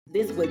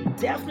This would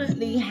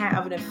definitely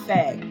have an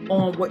effect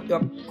on what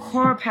your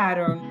curl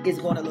pattern is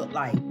going to look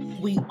like.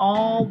 We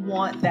all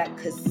want that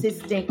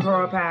consistent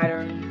curl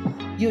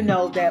pattern,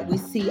 that we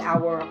see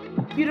our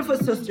beautiful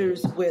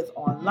sisters with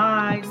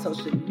online,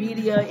 social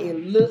media.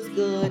 It looks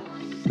good,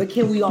 but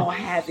can we all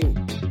have it?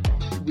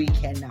 We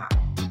cannot.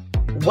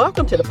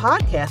 Welcome to the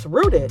podcast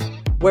Rooted,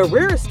 where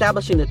we're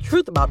establishing the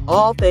truth about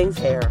all things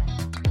hair,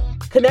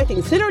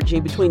 connecting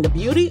synergy between the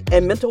beauty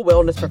and mental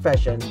wellness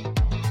profession.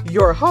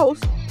 Your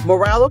host,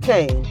 Morale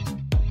O'Kane.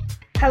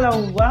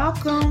 Hello,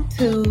 welcome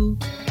to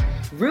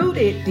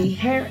Rooted, the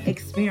Hair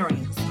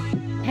Experience.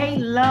 Hey,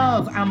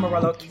 love, I'm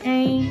Morale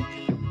O'Kane,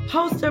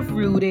 host of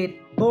Rooted,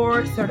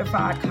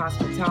 board-certified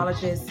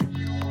cosmetologist,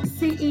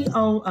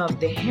 CEO of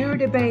The Hair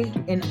Debate,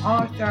 and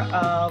author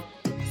of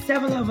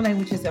 7 Love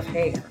Languages of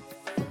Hair.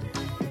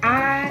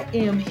 I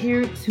am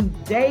here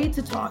today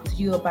to talk to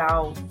you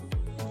about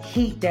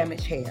heat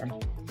damaged hair.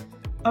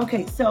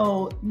 Okay,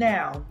 so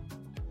now,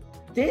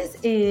 this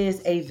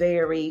is a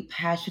very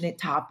passionate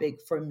topic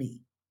for me.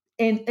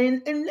 And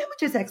let me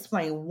just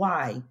explain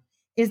why.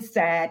 Is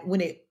that when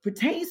it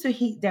pertains to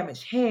heat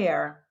damaged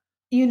hair,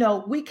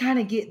 we kind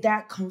of get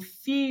that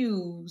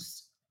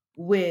confused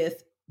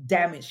with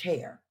damaged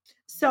hair.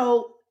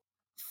 So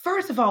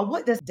first of all,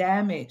 what does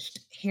damaged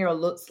hair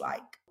looks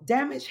like?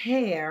 Damaged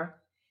hair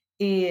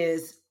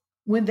is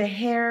when the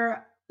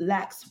hair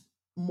lacks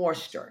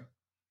moisture.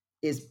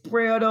 It's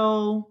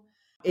brittle.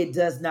 It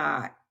does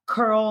not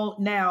curl.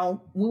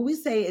 Now, when we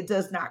say it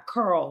does not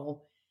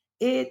curl,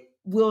 it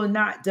will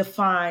not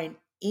define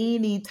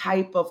any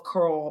type of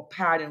curl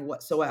pattern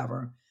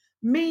whatsoever,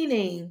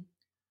 meaning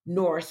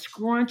nor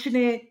scrunching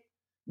it,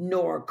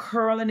 nor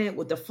curling it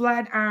with the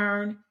flat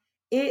iron.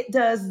 It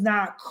does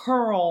not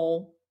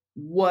curl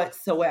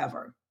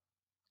whatsoever.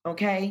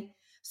 Okay?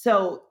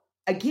 So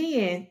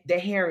again, the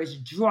hair is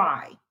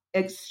dry,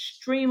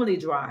 extremely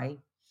dry,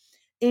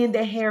 and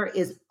the hair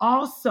is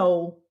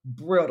also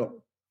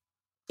brittle.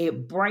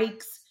 It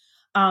breaks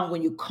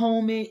when you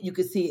comb it. You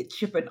can see it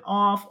chipping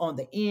off on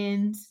the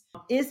ends.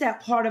 It's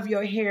that part of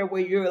your hair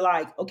where you're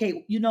like,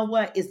 okay, you know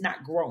what? It's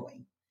not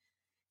growing.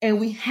 And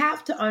we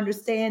have to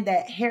understand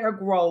that hair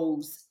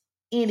grows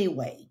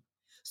anyway.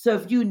 So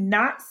if you're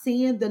not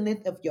seeing the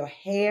length of your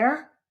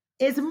hair,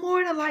 it's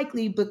more than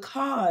likely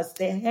because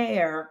the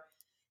hair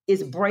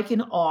is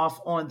breaking off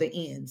on the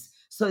ends.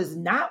 So it's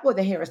not where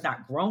the hair is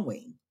not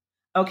growing.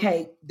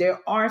 Okay,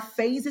 there are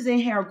phases in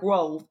hair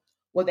growth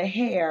where the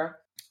hair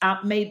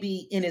may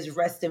be in its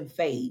resting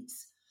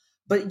phase,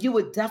 but you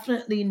would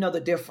definitely know the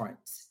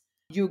difference.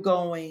 You're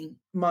going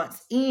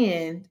months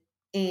in,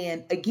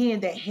 and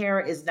again, the hair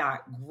is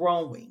not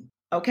growing.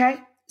 Okay,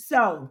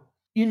 so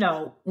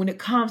when it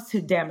comes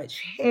to damaged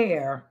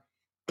hair,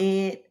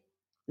 it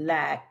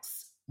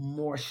lacks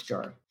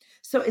moisture.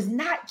 So it's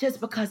not just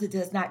because it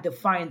does not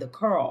define the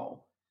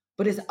curl,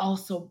 but it's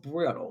also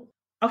brittle.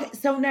 Okay,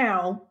 so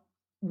now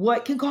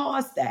what can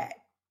cause that?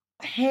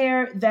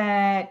 Hair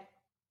that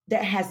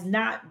has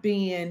not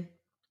been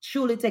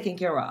truly taken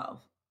care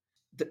of.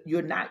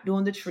 You're not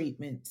doing the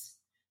treatments.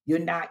 You're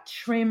not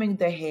trimming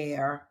the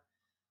hair.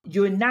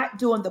 You're not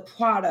doing the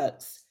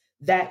products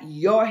that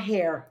your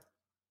hair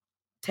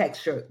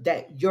texture,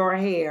 that your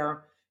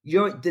hair,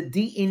 the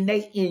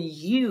DNA in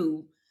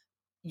you,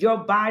 your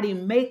body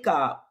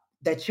makeup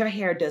that your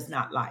hair does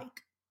not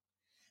like.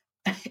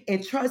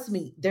 And trust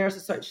me, there's a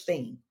such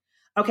thing.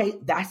 Okay,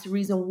 that's the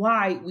reason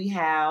why we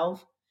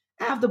have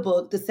the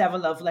book, The 7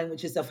 Love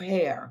Languages of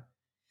Hair.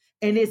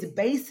 And it's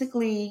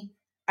basically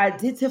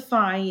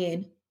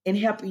identifying and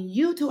helping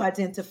you to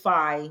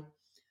identify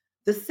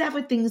the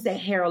 7 things that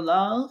hair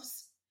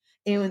loves.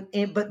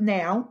 But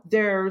now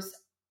there's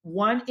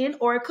one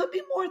or it could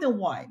be more than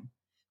one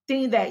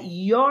thing that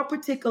your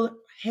particular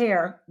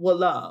hair will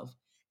love.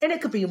 And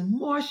it could be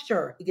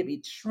moisture, it could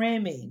be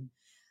trimming.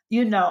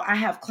 I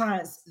have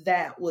clients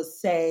that will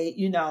say,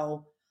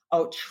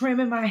 oh,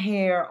 trimming my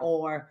hair,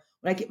 or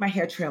when I get my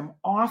hair trimmed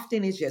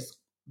often, it just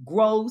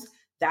grows.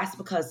 That's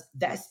because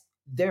that's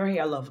their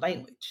hair love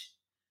language.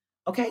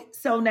 Okay,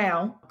 so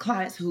now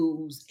clients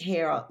whose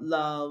hair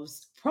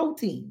loves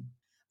protein,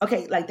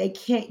 okay, like they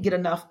can't get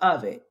enough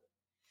of it.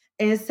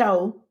 And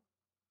so,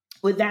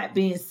 with that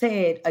being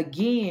said,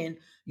 again,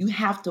 you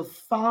have to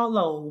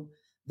follow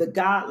the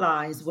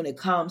guidelines when it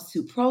comes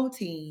to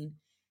protein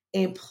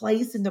and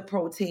placing the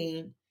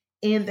protein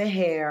in the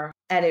hair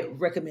at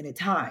recommended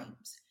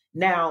times.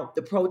 Now,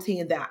 the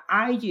protein that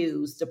I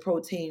use, the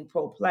Protein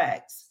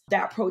Pro-Plex,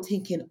 that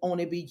protein can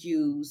only be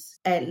used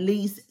at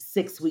least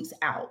 6 weeks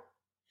out.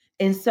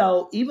 And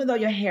so even though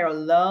your hair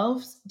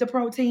loves the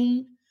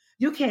protein,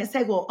 you can't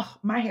say, well,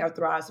 my hair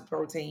thrives with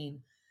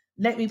protein.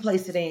 Let me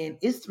place it in.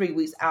 It's 3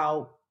 weeks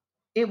out.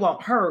 It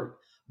won't hurt.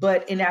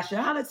 But in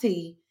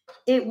actuality,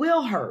 it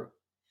will hurt.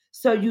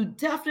 So you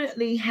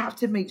definitely have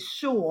to make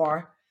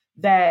sure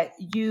that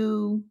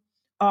you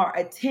are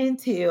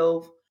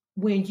attentive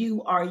when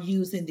you are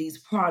using these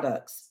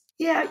products.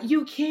 Yeah,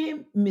 you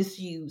can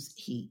misuse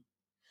heat.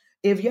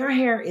 If your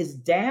hair is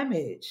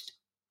damaged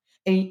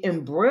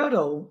and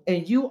brittle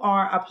and you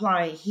are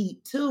applying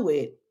heat to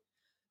it,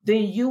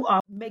 then you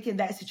are making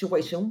that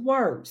situation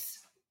worse.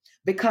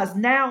 Because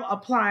now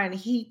applying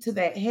heat to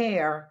that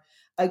hair,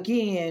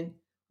 again,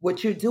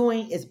 what you're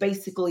doing is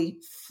basically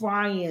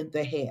frying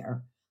the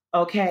hair.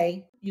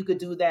 Okay. You could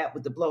do that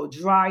with the blow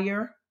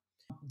dryer.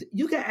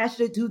 You can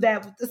actually do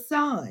that with the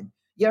sun.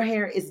 Your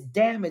hair is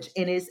damaged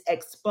and is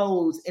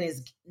exposed and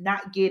is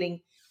not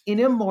getting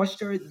any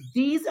moisture.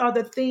 These are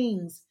the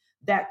things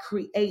that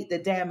create the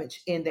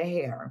damage in the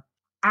hair.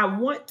 I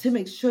want to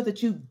make sure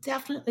that you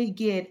definitely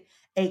get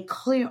a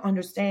clear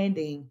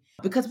understanding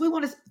because we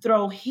want to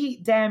throw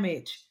heat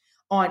damage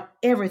on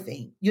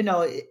everything.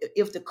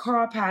 If the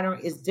curl pattern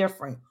is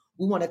different,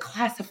 we want to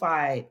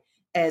classify it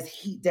as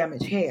heat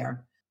damage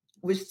hair,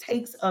 which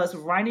takes us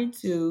right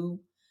into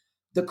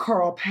the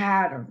curl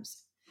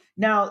patterns.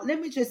 Now, let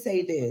me just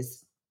say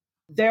this.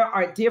 There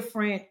are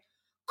different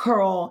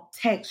curl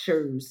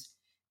textures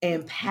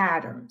and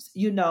patterns.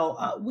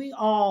 We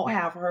all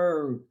have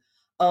heard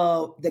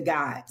of the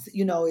guides,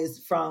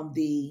 is from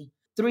the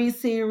 3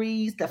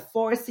 series, the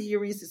 4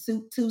 series,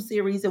 the 2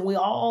 series, and we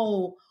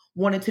all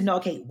wanted to know,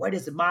 okay, where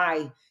does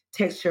my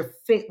texture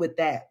fit with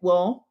that?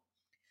 Well,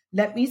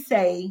 let me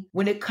say,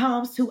 when it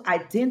comes to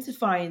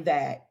identifying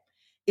that,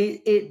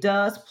 it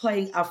does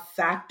play a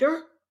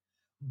factor.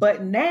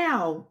 But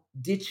now,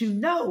 did you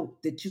know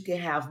that you can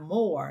have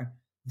more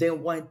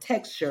than one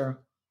texture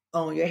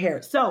on your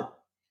hair? So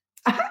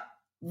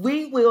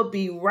we will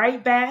be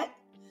right back.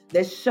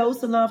 Let's show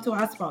some love to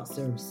our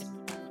sponsors.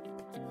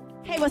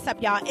 Hey, what's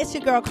up, y'all? It's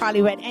your girl,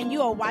 Carly Red, and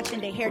you are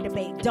watching The Hair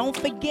Debate. Don't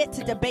forget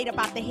to debate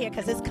about the hair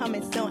because it's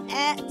coming soon.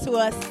 Add to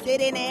a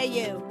sitting near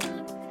you.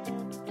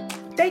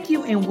 Thank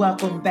you and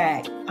welcome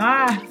back.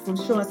 From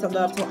showing some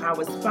love to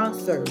our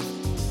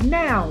sponsors.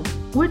 Now,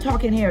 we're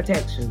talking hair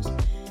textures.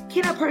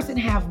 Can a person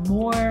have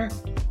more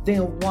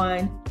than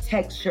one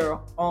texture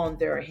on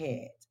their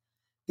head?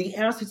 The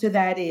answer to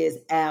that is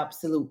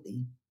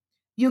absolutely.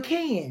 You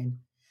can.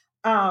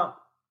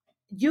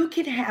 You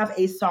can have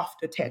a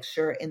softer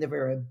texture in the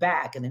very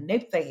back and the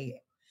nape of the head.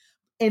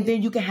 And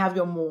then you can have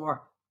your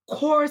more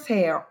coarse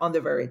hair on the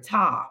very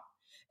top.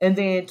 And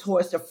then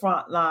towards the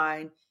front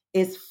line,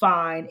 it's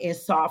fine and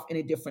soft in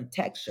a different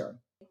texture.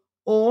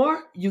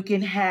 Or you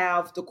can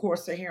have the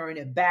coarser hair in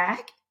the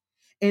back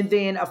and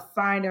then a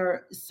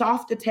finer,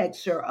 softer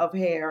texture of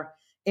hair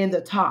in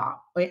the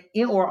top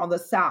or on the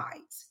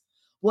sides.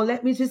 Well,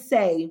 let me just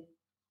say,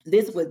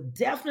 this would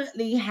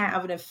definitely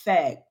have an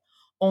effect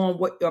on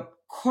what your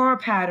curl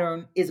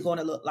pattern is going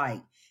to look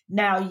like.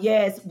 Now,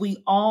 yes, we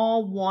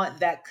all want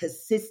that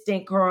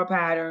consistent curl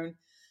pattern,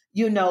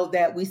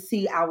 that we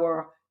see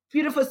our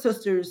beautiful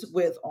sisters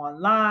with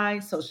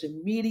online, social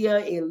media.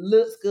 It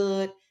looks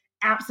good,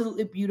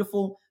 absolutely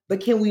beautiful,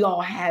 but can we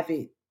all have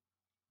it?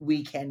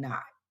 We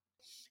cannot.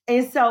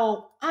 And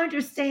so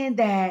understand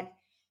that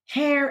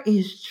hair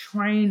is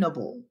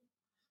trainable.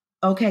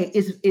 Okay,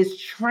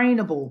 it's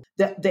trainable.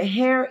 The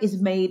hair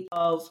is made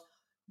of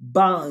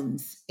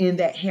buns in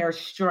that hair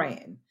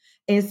strand.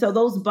 And so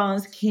those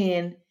buns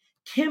can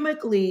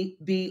chemically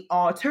be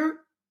altered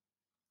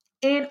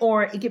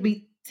or it can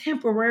be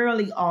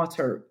temporarily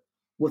altered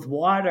with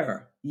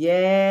water.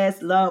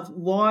 Yes, love,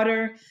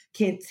 water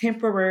can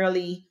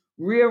temporarily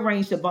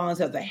rearrange the buns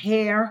of the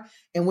hair.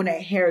 And when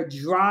that hair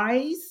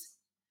dries,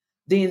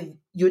 then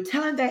you're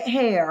telling that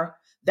hair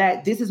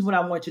that this is what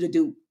I want you to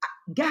do.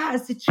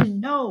 Guys, did you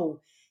know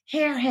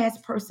hair has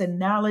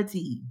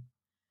personality?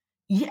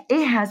 Yeah,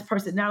 it has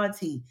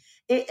personality.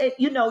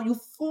 You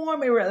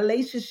form a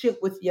relationship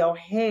with your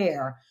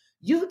hair.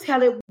 You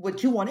tell it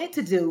what you want it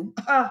to do,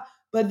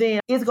 but then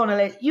it's going to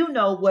let you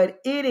know what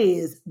it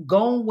is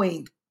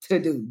going to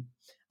do.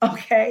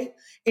 Okay?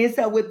 And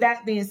so with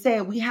that being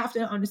said, we have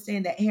to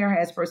understand that hair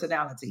has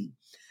personality.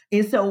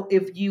 And so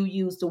if you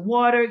use the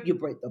water, you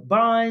break the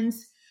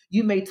buns,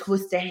 you may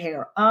twist the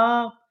hair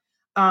up.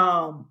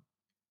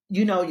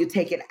 You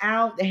take it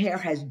out, the hair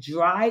has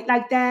dried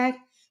like that.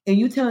 And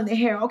you telling the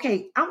hair,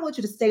 okay, I want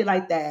you to stay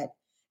like that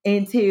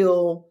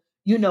until,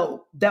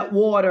 that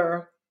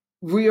water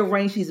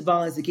rearrange these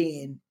buns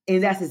again.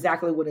 And that's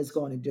exactly what it's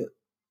going to do.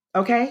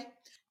 Okay?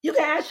 You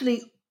can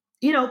actually,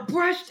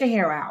 brush the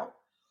hair out.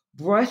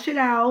 Brush it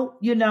out,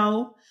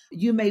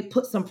 You may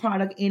put some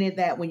product in it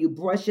that when you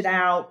brush it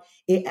out,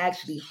 it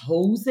actually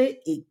holds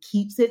it. It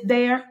keeps it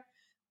there.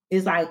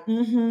 It's like,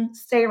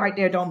 stay right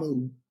there. Don't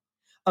move.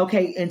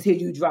 Okay, until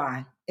you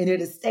dry. And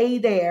it'll stay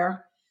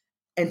there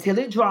until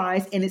it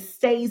dries, and it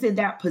stays in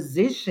that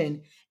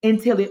position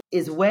until it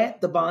is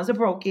wet, the bonds are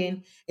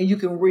broken, and you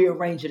can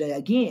rearrange it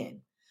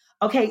again.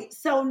 Okay,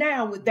 so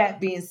now with that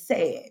being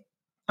said,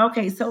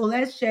 so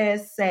let's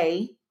just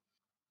say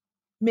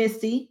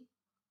Misty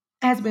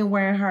has been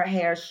wearing her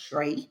hair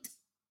straight.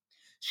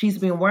 She's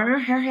been wearing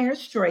her hair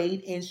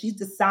straight, and she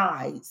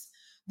decides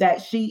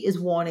that she is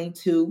wanting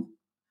to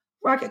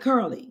rock it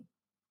curly.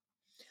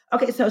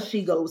 Okay, so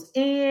she goes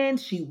in,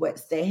 she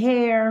wets the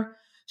hair,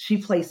 she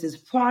places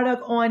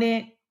product on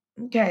it.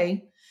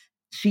 Okay,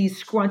 she's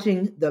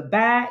scrunching the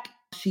back.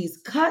 She's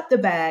cut the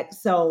back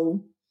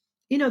so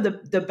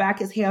the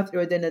back is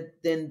healthier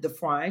than the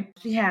front.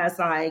 She has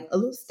like a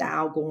little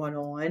style going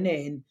on,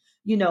 and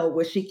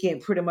where she can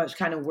pretty much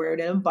kind of wear it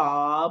in a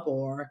bob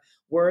or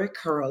wear it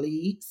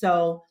curly.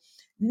 So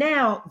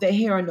now the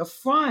hair in the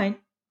front,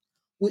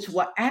 which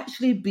will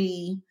actually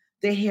be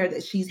the hair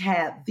that she's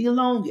had the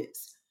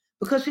longest,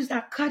 because she's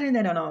not cutting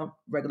it on a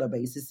regular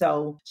basis.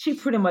 So she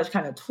pretty much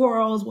kind of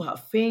twirls with her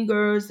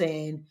fingers,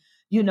 and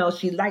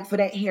she likes for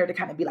that hair to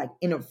kind of be like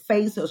in her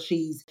face. So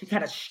she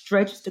kind of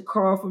stretches the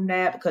curl from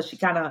that, because she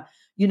kind of,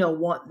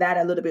 want that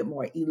a little bit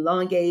more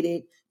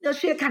elongated.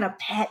 She'll kind of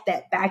pat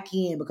that back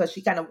in, because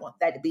she kind of want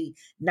that to be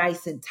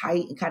nice and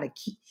tight, and kind of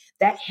keep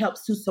that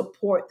helps to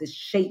support the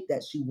shape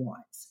that she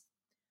wants.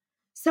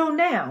 So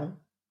now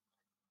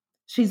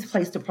she's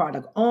placed the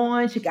product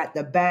on. She got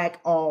the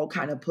back all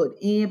kind of put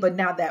in, but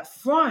now that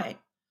front,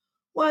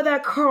 well,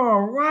 that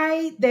curl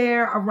right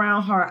there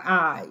around her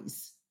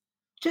eyes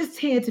just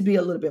tend to be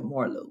a little bit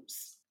more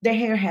loose. The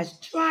hair has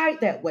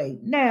dried that way.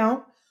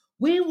 Now,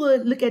 we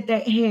would look at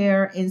that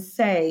hair and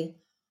say,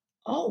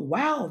 oh,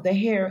 wow, the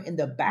hair in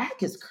the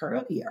back is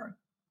curlier.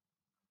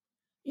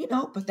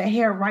 But the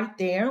hair right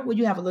there, where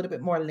you have a little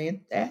bit more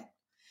length, that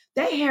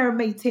hair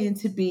may tend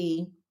to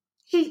be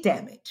heat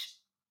damage.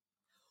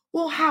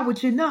 Well, how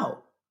would you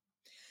know?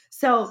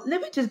 So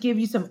let me just give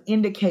you some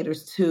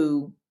indicators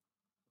to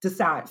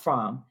decide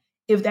from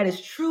if that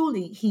is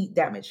truly heat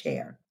damaged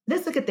hair.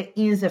 Let's look at the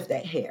ends of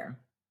that hair.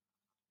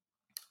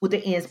 Would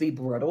the ends be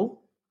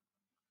brittle?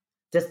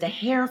 Does the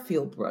hair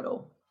feel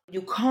brittle?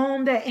 You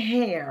comb that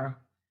hair,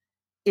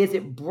 is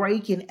it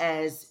breaking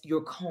as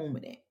you're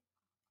combing it?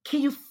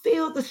 Can you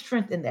feel the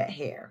strength in that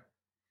hair?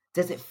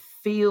 Does it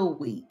feel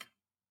weak?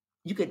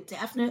 You could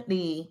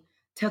definitely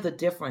tell the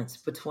difference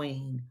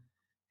between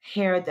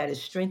hair that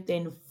is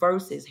strengthened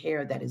versus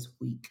hair that is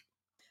weak.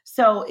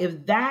 So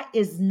if that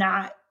is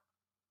not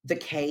the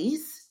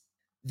case,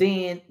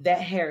 then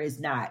that hair is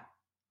not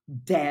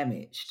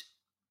damaged.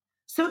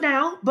 So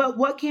now, but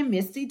what can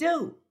Misty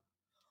do?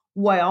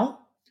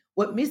 Well,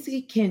 what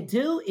Misty can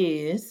do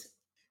is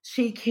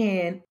she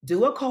can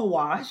do a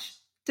co-wash.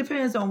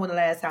 Depends on when the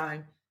last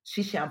time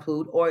she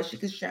shampooed, or she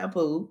could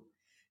shampoo.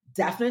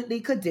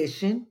 Definitely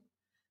condition.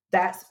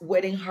 That's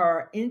wetting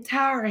her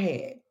entire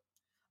head.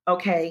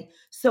 Okay,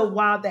 so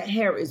while that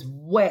hair is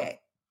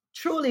wet,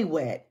 truly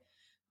wet,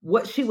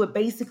 what she would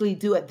basically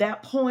do at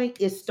that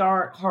point is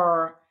start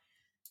her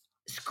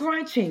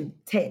scrunching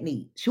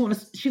technique. She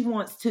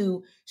wants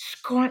to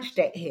scrunch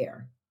that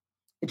hair.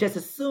 Just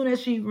as soon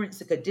as she rinses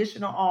the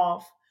conditioner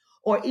off,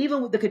 or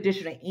even with the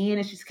conditioner in,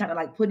 and she's kind of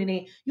like putting it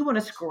in, you want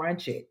to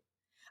scrunch it.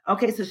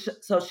 Okay,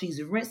 so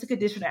she's rinsed the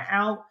conditioner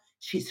out.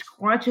 She's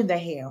scrunching the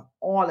hair,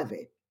 all of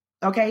it.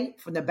 Okay,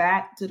 from the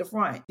back to the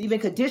front. Even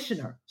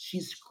conditioner,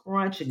 she's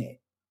scrunching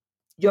it.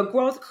 Your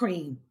growth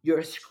cream,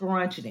 you're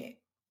scrunching it.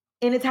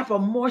 Any type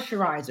of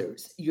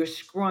moisturizers, you're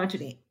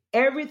scrunching it.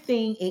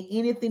 Everything and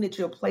anything that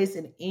you're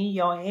placing in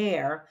your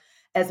hair,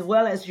 as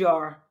well as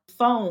your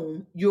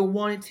foam, you're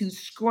wanting to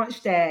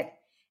scrunch that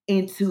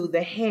into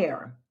the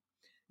hair.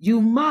 You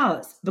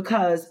must,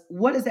 because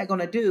what is that going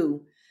to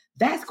do?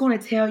 That's going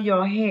to tell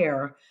your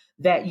hair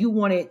that you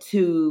want it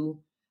to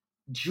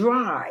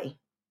dry.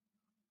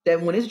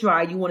 That when it's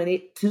dry, you want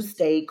it to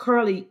stay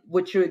curly.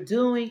 What you're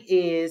doing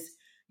is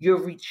you're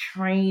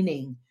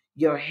retraining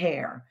your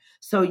hair.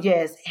 So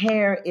yes,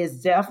 hair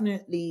is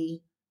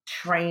definitely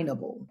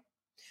trainable.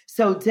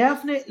 So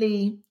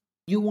definitely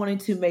you wanted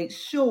to make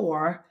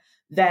sure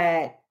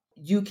that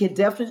you can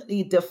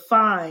definitely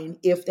define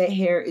if the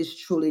hair is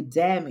truly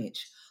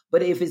damaged.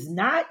 But if it's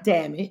not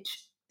damaged,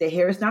 the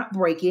hair is not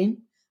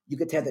breaking, you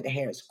can tell that the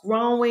hair is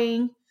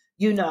growing.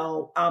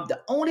 The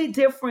only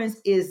difference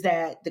is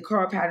that the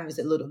curl pattern is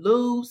a little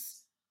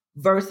loose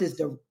versus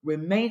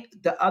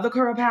the other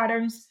curl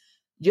patterns.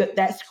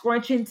 That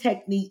scrunching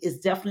technique is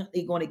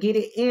definitely going to get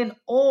it in,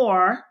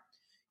 or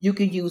you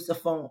can use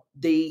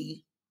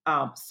the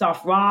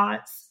soft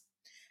rods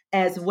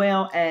as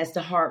well as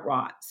the hard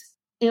rods.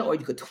 Or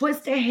you could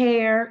twist the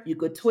hair, you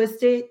could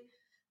twist it,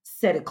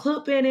 set a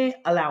clip in it,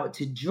 allow it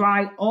to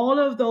dry. All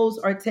of those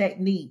are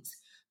techniques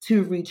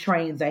to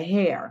retrain the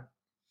hair.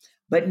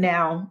 But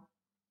now,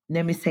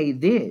 let me say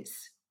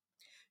this.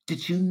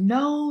 Did you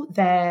know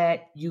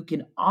that you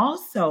can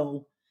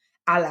also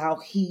allow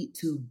heat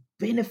to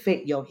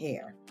benefit your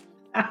hair?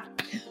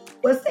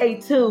 Well, stay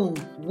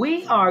tuned.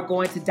 We are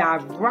going to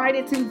dive right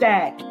into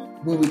that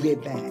when we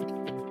get back.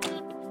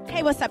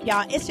 Hey, what's up,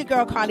 y'all? It's your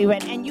girl, Carly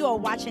Red, and you are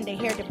watching The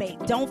Hair Debate.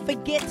 Don't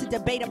forget to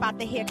debate about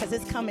the hair, because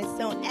it's coming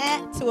soon.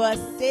 Add to a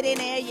city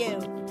near you.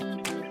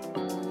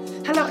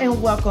 Hello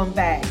and welcome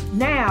back.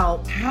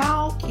 Now,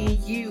 how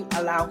can you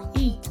allow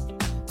heat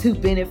to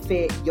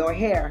benefit your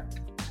hair?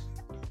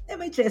 Let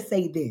me just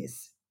say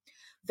this.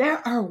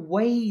 There are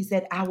ways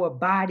that our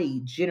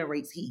body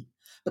generates heat.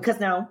 Because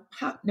now,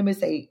 let me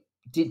say,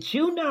 did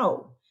you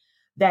know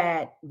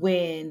that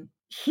when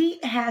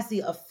heat has the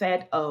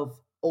effect of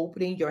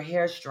opening your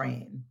hair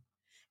strand,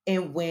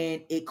 and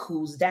when it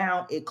cools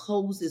down, it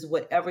closes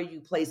whatever you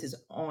places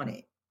on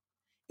it.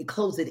 It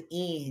closes it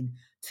in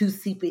to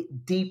seep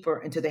it deeper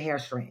into the hair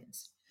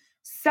strands.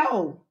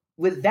 So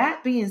with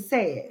that being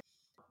said,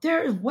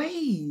 there are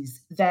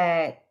ways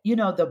that,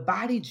 the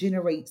body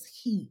generates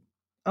heat,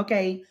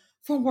 okay,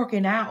 from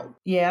working out.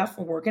 Yeah,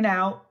 from working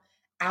out,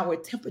 our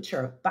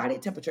temperature, body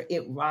temperature,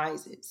 it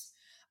rises.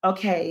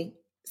 Okay,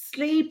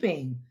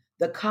 sleeping,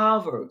 the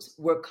covers,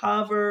 we're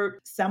covered.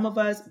 Some of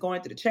us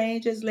going through the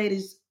changes,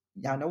 ladies,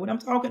 y'all know what I'm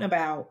talking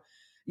about.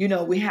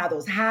 We have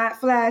those hot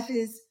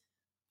flashes.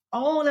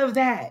 All of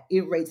that,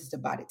 it raises the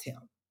body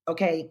temp.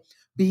 Okay,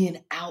 being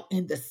out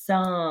in the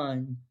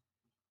sun.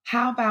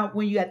 How about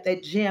when you're at the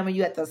gym and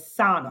you're at the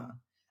sauna?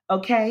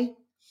 Okay.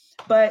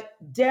 But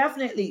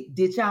definitely,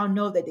 did y'all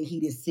know that the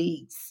heated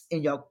seats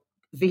in your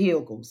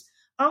vehicles?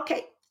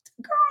 Okay.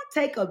 Girl,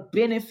 take a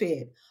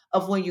benefit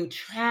of when you're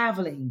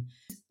traveling.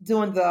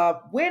 During the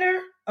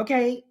winter,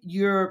 okay,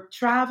 you're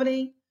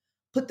traveling,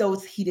 put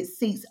those heated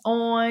seats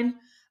on.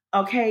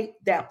 Okay.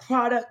 That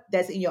product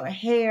that's in your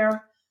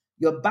hair,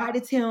 your body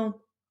temp,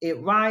 it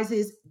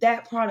rises.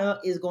 That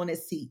product is going to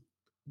seep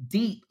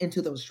deep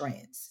into those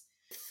strands,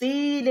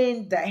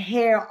 feeding the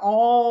hair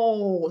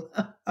all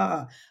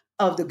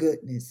of the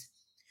goodness.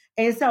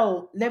 And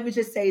so let me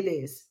just say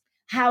this.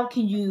 How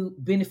can you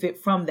benefit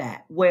from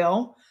that?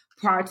 Well,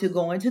 prior to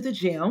going to the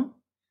gym,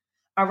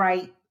 all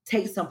right,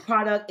 take some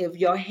product. If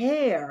your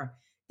hair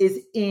is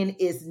in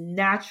its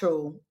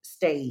natural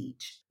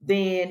stage,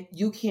 then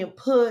you can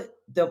put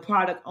the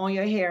product on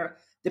your hair.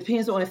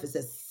 Depends on if it's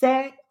a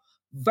set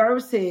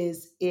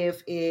versus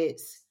if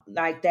it's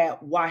like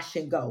that wash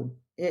and go.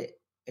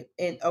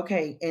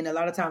 And a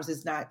lot of times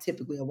it's not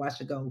typically a wash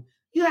and go.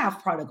 You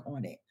have product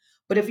on it.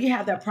 But if you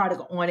have that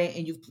product on it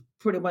and you've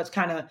pretty much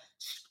kind of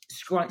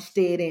scrunched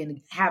it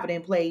and have it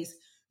in place,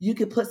 you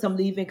could put some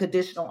leave-in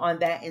conditioner on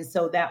that. And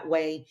so that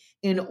way,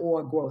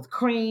 or growth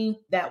cream,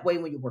 that way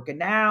when you're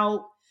working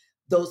out,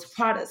 those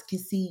products can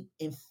see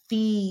and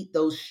feed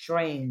those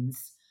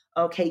strands.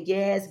 Okay,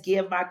 yes,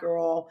 give my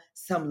girl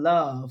some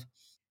love.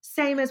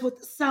 Same as with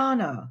the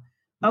sauna.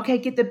 Okay,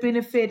 get the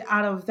benefit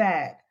out of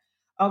that.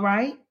 All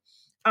right.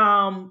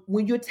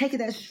 When you're taking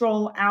that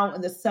stroll out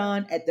in the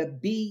sun at the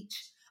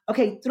beach,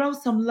 okay, throw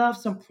some love,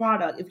 some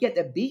product. If you're at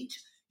the beach,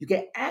 you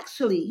can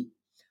actually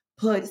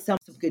put some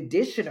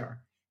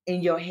conditioner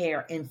in your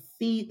hair and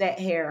feed that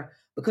hair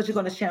because you're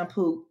going to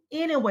shampoo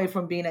anyway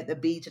from being at the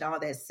beach and all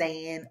that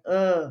sand.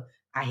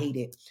 I hate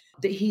it.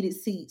 The heated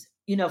seats,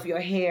 if your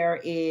hair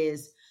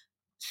is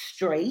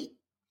straight,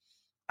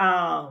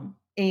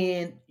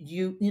 and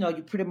you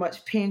pretty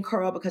much pin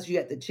curl because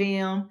you're at the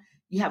gym,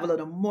 you have a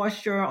little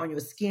moisture on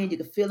your skin. You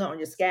can feel it on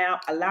your scalp.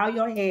 Allow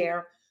your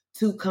hair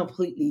to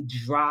completely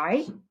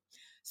dry.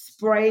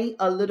 Spray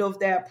a little of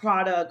that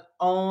product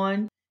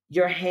on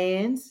your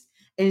hands.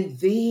 And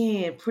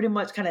then pretty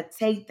much kind of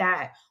take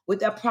that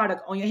with that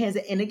product on your hands.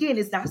 And again,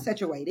 it's not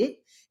saturated.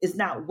 It's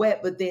not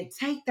wet. But then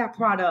take that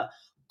product,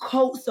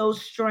 coat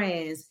those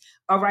strands,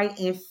 all right,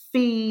 and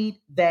feed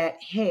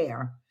that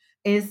hair.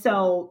 And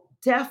so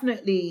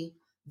definitely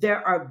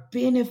there are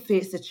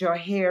benefits that your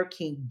hair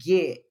can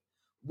get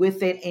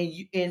with it,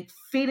 and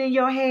feeding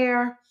your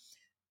hair,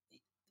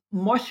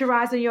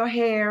 moisturizing your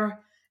hair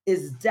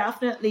is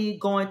definitely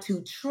going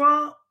to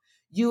trump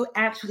you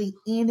actually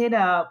ended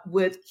up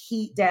with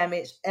heat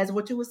damage, as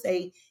what you would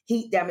say,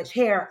 heat damaged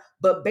hair.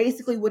 But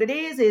basically what it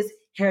is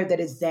hair that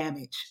is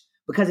damaged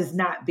because it's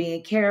not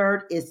being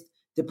cared, it's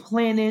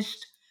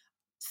deplenished.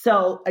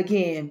 So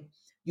again,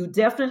 you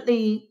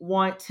definitely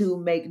want to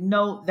make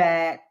note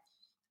that,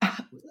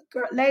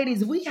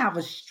 ladies, we have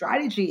a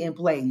strategy in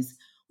place.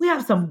 We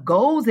have some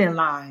goals in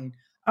line.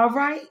 All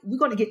right. We're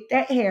going to get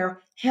that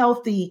hair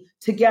healthy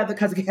together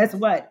because guess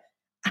what?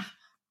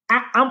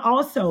 I'm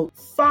also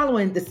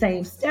following the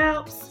same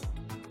steps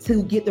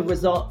to get the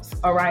results,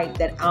 all right,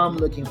 that I'm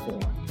looking for.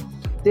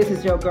 This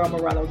is your girl,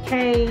 Morello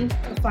Kane. You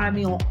can find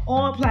me on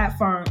all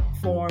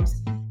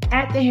platforms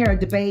at The Hair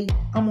Debate.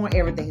 I'm on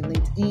everything,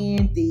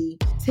 LinkedIn, the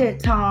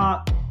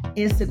TikTok,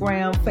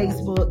 Instagram,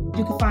 Facebook.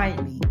 You can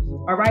find me.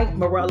 All right,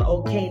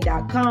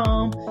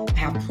 MorelloKane.com. I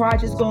have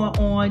projects going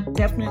on.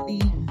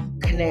 Definitely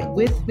connect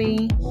with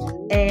me.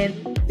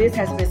 And this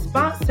has been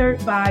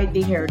sponsored by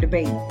The Hair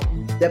Debate,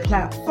 the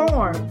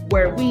platform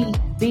where we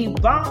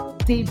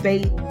debunk,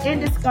 debate,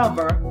 and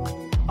discover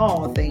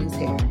all things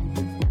hair.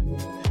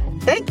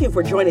 Thank you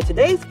for joining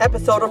today's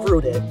episode of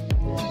Rooted.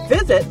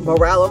 Visit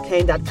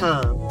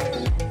MorelloKane.com.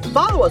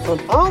 Follow us on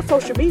all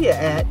social media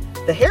at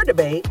The Hair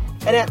Debate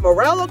and at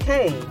Morello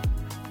Kane.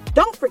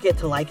 Don't forget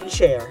to like and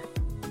share.